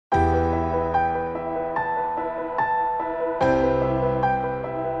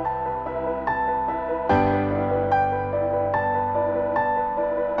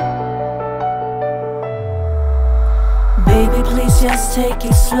let's take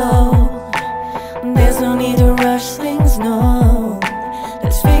it slow. There's no need to rush things, no.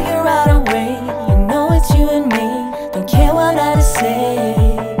 Let's figure out a way. You know it's you and me, don't care what I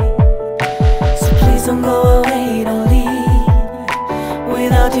say. So please don't go away, don't leave.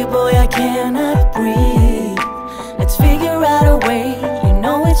 Without you, boy, I cannot breathe. Let's figure out a way. You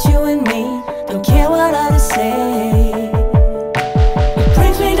know it's you and me, don't care what I say. It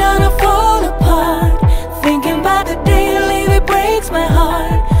brings me down to fall apart, thinking about the day you leave, it breaks my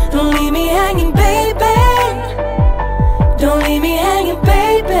heart. Don't leave me hanging, baby. Don't leave me hanging,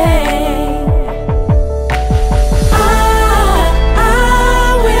 baby. I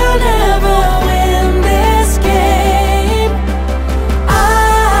will never win this game. I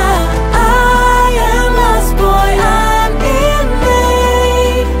am lost, boy, I'm in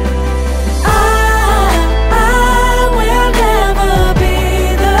vain. I will never be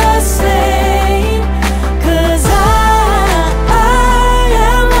the same. 'Cause I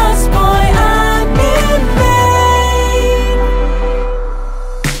am lost, boy, I'm in vain.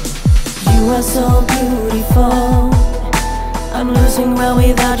 You are so beautiful, I'm losing well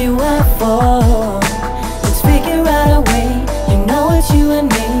without you I fall. Let's figure out a way. You know it's you and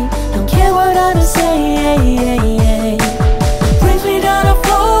me, don't care what others say.